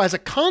 So as a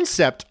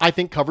concept, I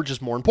think coverage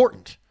is more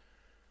important.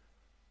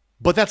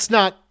 But that's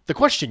not the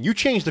question. You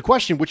change the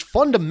question, which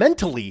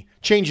fundamentally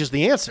changes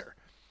the answer.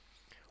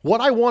 What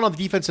I want on the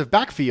defensive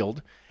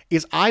backfield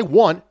is I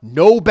want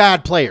no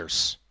bad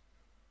players.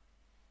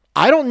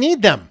 I don't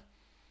need them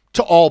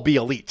to all be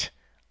elite.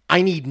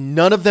 I need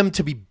none of them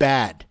to be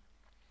bad.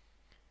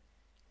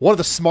 One of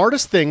the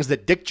smartest things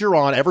that Dick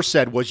Duron ever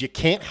said was you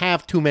can't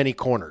have too many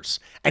corners.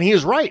 And he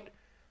is right.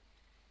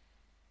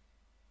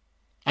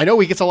 I know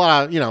he gets a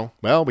lot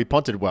of, we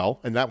punted well,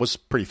 and that was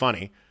pretty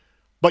funny.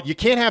 But you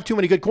can't have too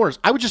many good corners.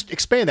 I would just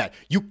expand that.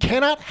 You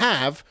cannot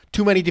have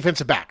too many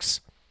defensive backs.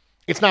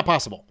 It's not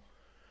possible.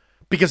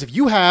 Because if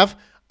you have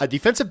a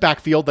defensive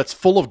backfield that's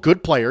full of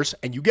good players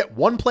and you get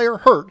one player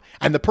hurt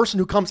and the person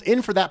who comes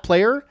in for that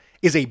player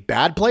is a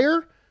bad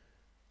player,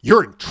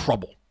 you're in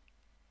trouble.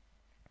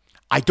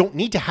 I don't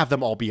need to have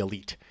them all be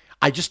elite.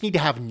 I just need to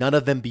have none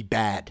of them be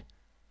bad.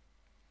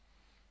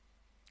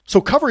 So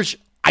coverage,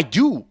 I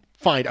do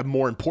find a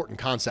more important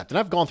concept. And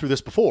I've gone through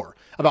this before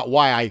about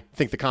why I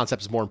think the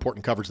concept is more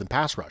important coverage than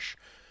pass rush.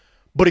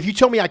 But if you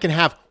tell me I can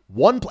have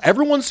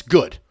everyone's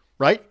good,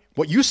 right?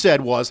 What you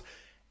said was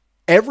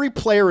every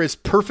player is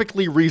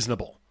perfectly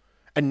reasonable.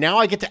 And now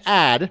I get to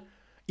add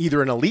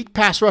either an elite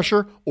pass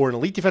rusher or an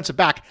elite defensive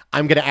back.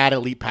 I'm going to add an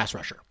elite pass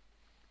rusher.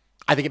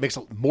 I think it makes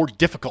it more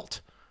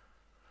difficult.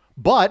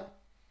 But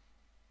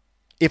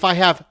if I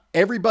have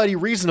everybody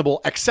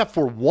reasonable except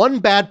for one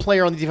bad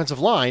player on the defensive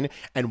line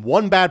and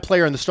one bad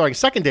player in the starting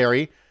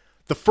secondary,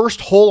 the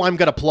first hole I'm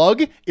going to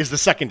plug is the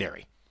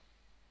secondary.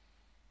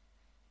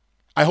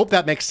 I hope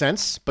that makes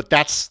sense, but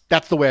that's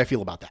the way I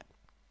feel about that.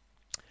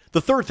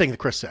 The third thing that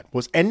Chris said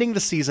was ending the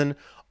season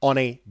on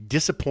a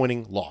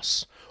disappointing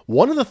loss.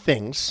 One of the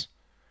things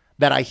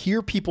that I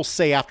hear people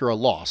say after a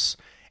loss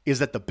is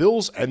that the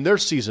Bills end their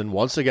season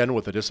once again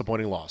with a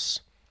disappointing loss.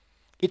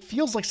 It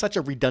feels like such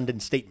a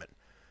redundant statement.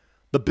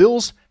 The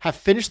Bills have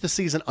finished the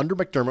season under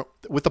McDermott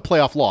with a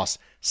playoff loss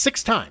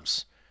 6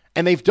 times,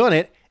 and they've done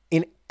it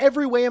in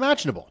every way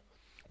imaginable.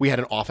 We had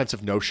an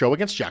offensive no-show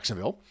against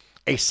Jacksonville,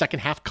 a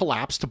second-half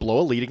collapse to blow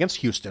a lead against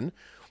Houston.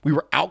 We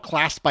were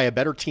outclassed by a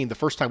better team the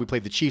first time we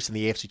played the Chiefs in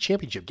the AFC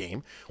Championship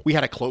game. We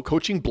had a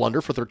coaching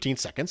blunder for 13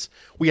 seconds.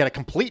 We had a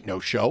complete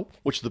no-show,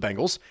 which was the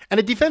Bengals, and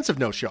a defensive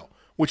no-show,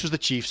 which was the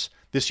Chiefs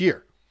this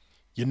year.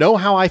 You know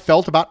how I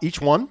felt about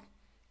each one?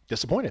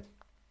 Disappointed.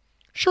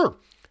 Sure,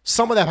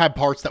 some of them had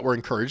parts that were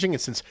encouraging,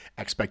 and since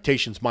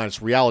expectations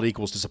minus reality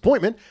equals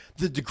disappointment,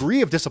 the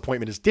degree of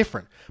disappointment is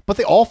different. But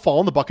they all fall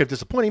in the bucket of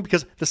disappointing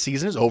because the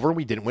season is over and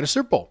we didn't win a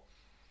Super Bowl.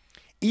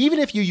 Even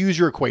if you use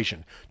your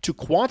equation to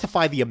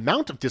quantify the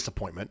amount of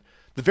disappointment,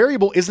 the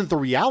variable isn't the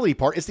reality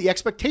part, it's the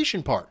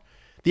expectation part.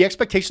 The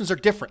expectations are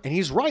different, and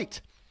he's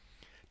right.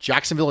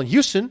 Jacksonville and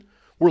Houston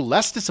were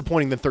less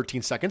disappointing than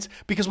 13 seconds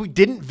because we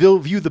didn't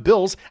view the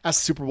Bills as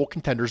Super Bowl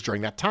contenders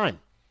during that time.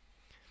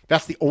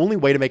 That's the only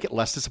way to make it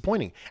less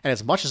disappointing. And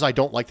as much as I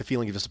don't like the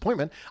feeling of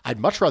disappointment, I'd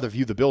much rather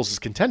view the Bills as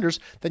contenders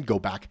than go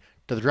back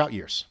to the drought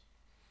years.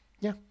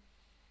 Yeah.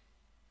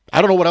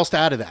 I don't know what else to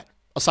add to that,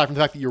 aside from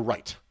the fact that you're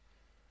right.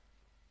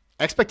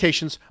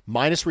 Expectations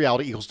minus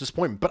reality equals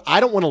disappointment. But I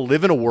don't want to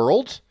live in a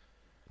world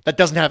that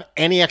doesn't have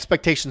any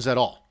expectations at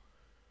all,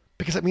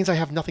 because that means I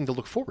have nothing to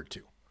look forward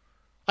to.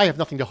 I have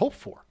nothing to hope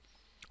for.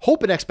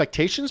 Hope and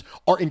expectations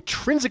are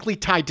intrinsically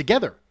tied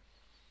together.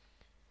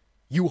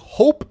 You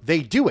hope they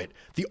do it.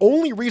 The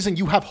only reason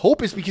you have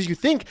hope is because you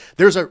think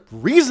there's a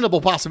reasonable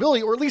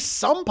possibility, or at least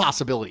some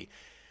possibility.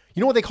 You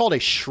know what they call it? A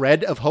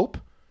shred of hope?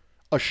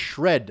 A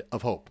shred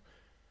of hope.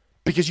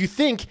 Because you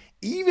think,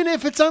 even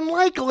if it's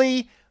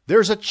unlikely,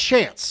 there's a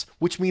chance,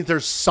 which means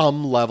there's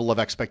some level of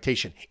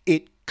expectation.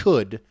 It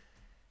could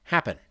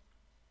happen.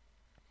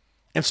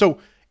 And so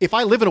if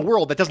I live in a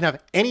world that doesn't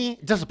have any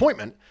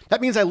disappointment,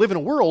 that means I live in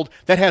a world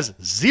that has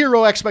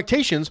zero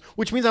expectations,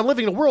 which means I'm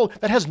living in a world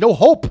that has no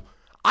hope.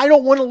 I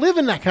don't want to live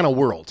in that kind of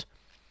world.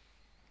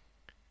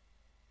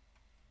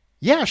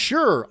 Yeah,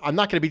 sure, I'm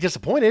not going to be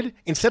disappointed.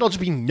 Instead, I'll just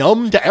be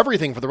numb to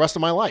everything for the rest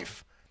of my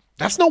life.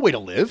 That's no way to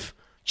live.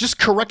 Just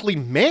correctly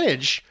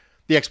manage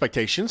the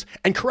expectations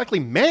and correctly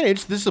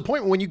manage the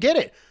disappointment when you get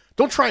it.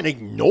 Don't try and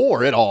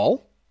ignore it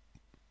all.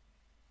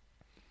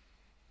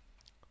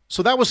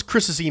 So that was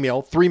Chris's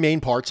email, 3 main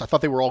parts. I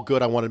thought they were all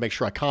good. I wanted to make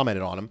sure I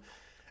commented on them.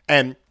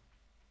 And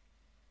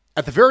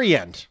at the very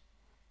end,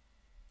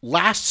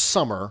 last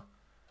summer,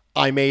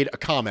 I made a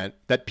comment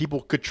that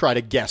people could try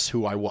to guess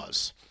who I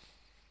was.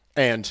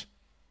 And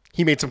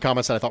he made some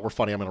comments that I thought were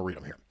funny. I'm going to read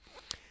them here.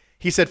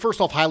 He said, first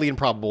off, highly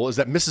improbable is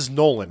that Mrs.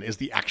 Nolan is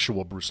the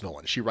actual Bruce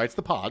Nolan. She writes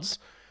the pods,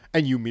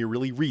 and you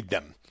merely read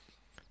them.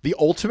 The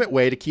ultimate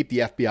way to keep the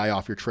FBI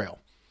off your trail.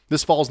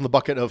 This falls in the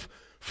bucket of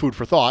food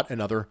for thought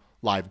and other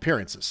live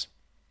appearances.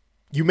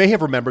 You may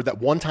have remembered that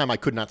one time I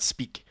could not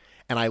speak,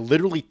 and I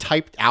literally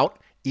typed out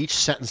each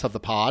sentence of the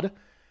pod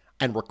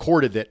and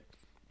recorded it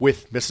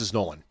with Mrs.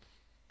 Nolan.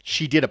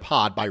 She did a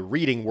pod by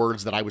reading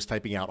words that I was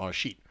typing out on a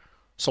sheet,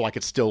 so I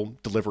could still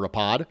deliver a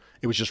pod.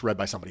 It was just read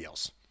by somebody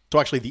else. So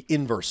actually the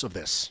inverse of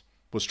this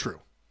was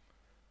true.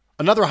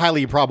 Another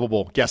highly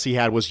improbable guess he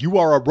had was, you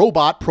are a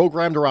robot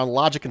programmed around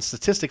logic and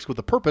statistics with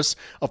the purpose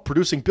of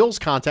producing Bills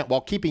content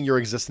while keeping your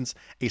existence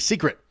a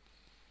secret.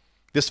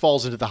 This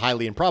falls into the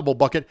highly improbable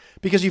bucket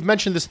because you've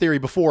mentioned this theory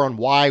before on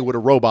why would a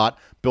robot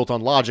built on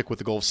logic with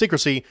the goal of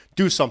secrecy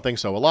do something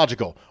so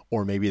illogical?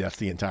 Or maybe that's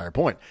the entire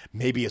point.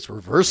 Maybe it's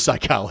reverse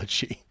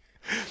psychology.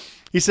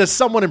 He says,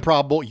 somewhat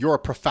improbable, you're a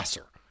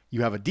professor.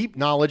 You have a deep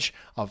knowledge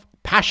of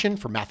passion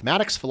for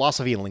mathematics,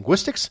 philosophy, and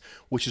linguistics,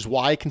 which is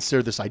why I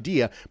consider this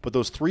idea, but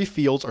those 3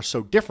 fields are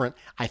so different,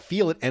 I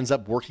feel it ends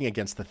up working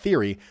against the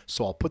theory,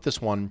 so I'll put this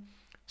one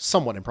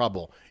somewhat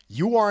improbable.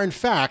 You are, in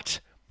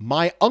fact,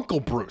 my Uncle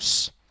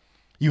Bruce.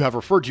 You have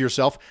referred to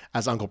yourself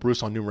as Uncle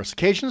Bruce on numerous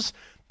occasions.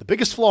 The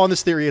biggest flaw in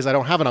this theory is I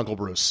don't have an Uncle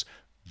Bruce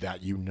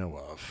that you know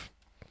of.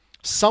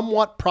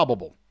 Somewhat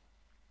probable.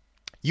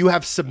 You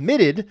have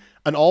submitted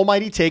an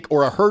almighty take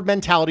or a herd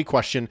mentality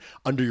question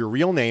under your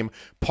real name,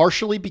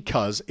 partially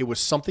because it was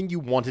something you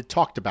wanted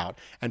talked about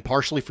and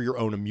partially for your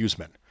own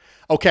amusement.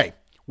 Okay,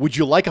 would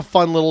you like a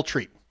fun little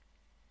treat?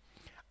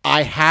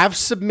 I have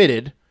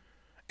submitted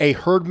a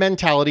herd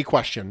mentality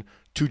question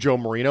to Joe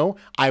Marino.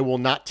 I will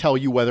not tell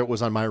you whether it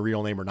was on my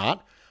real name or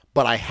not,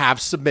 but I have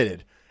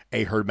submitted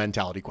a herd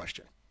mentality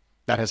question.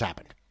 That has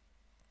happened.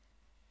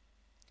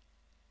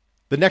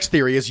 The next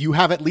theory is you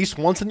have at least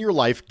once in your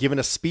life given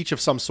a speech of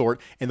some sort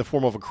in the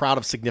form of a crowd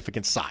of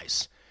significant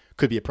size.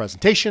 Could be a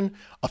presentation,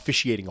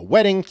 officiating a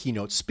wedding,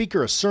 keynote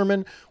speaker, a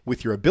sermon.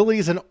 With your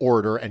abilities as an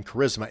orator and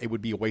charisma, it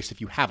would be a waste if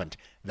you haven't.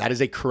 That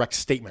is a correct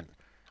statement.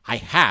 I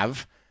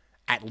have,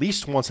 at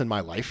least once in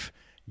my life,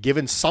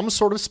 given some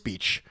sort of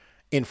speech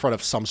in front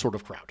of some sort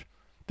of crowd.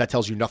 That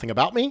tells you nothing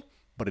about me,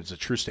 but it's a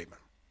true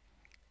statement.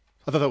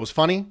 I thought that was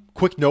funny.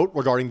 Quick note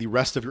regarding the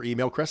rest of your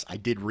email, Chris. I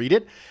did read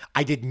it.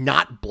 I did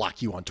not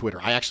block you on Twitter.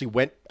 I actually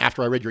went,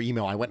 after I read your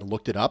email, I went and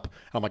looked it up.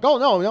 I'm like, oh,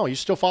 no, you're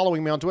still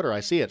following me on Twitter. I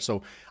see it.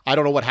 So I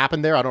don't know what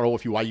happened there. I don't know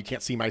why you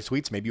can't see my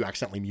tweets. Maybe you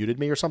accidentally muted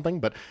me or something,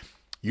 but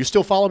you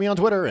still follow me on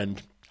Twitter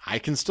and I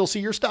can still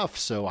see your stuff.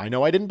 So I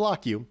know I didn't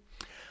block you.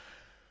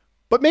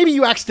 But maybe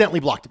you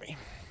accidentally blocked me.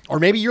 Or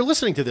maybe you're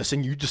listening to this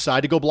and you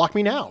decide to go block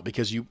me now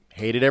because you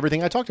hated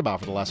everything I talked about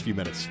for the last few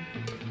minutes.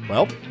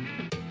 Well,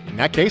 in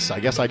that case, I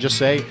guess I just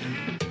say,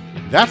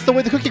 that's the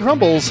way the cookie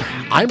crumbles.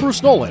 I'm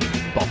Bruce Nolan,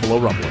 Buffalo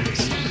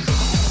Rumblings.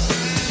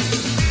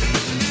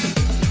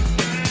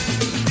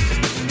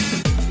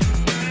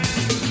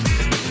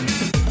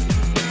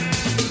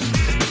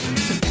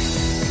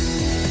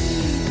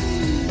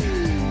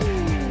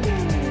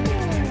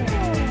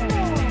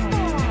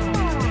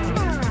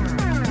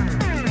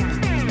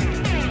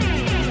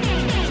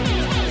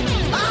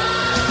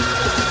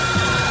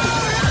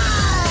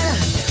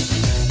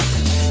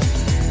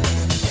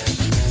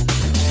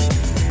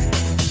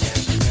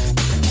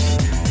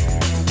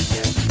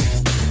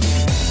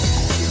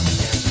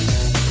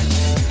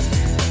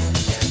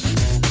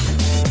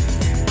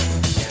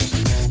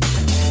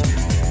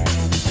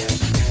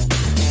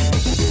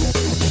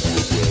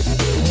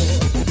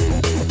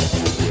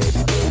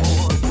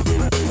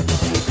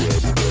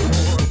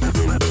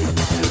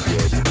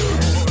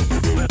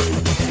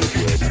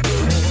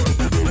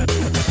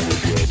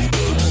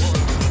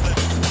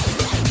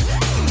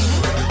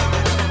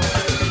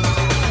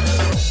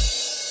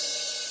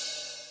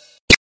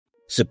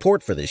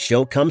 Support for this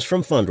show comes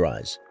from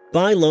Fundrise.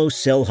 Buy low,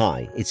 sell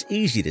high. It's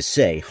easy to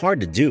say, hard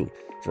to do.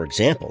 For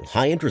example,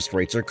 high interest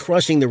rates are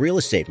crushing the real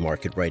estate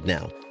market right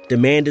now.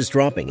 Demand is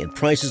dropping and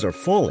prices are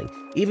falling,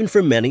 even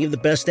for many of the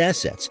best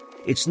assets.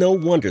 It's no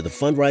wonder the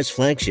Fundrise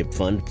Flagship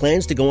Fund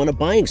plans to go on a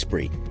buying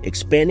spree,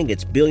 expanding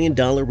its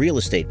billion-dollar real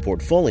estate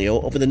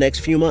portfolio over the next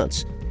few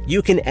months.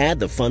 You can add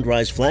the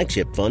Fundrise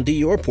Flagship Fund to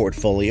your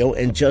portfolio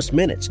in just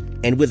minutes,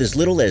 and with as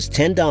little as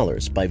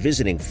 $10 by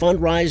visiting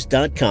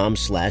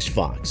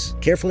fundrise.com/Fox.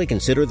 Carefully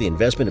consider the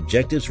investment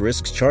objectives,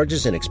 risks,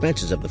 charges, and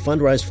expenses of the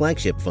Fundrise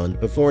Flagship Fund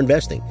before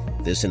investing.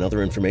 This and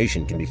other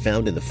information can be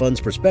found in the fund's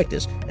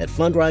prospectus at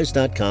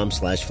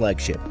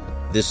fundrise.com/flagship.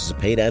 This is a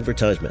paid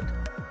advertisement.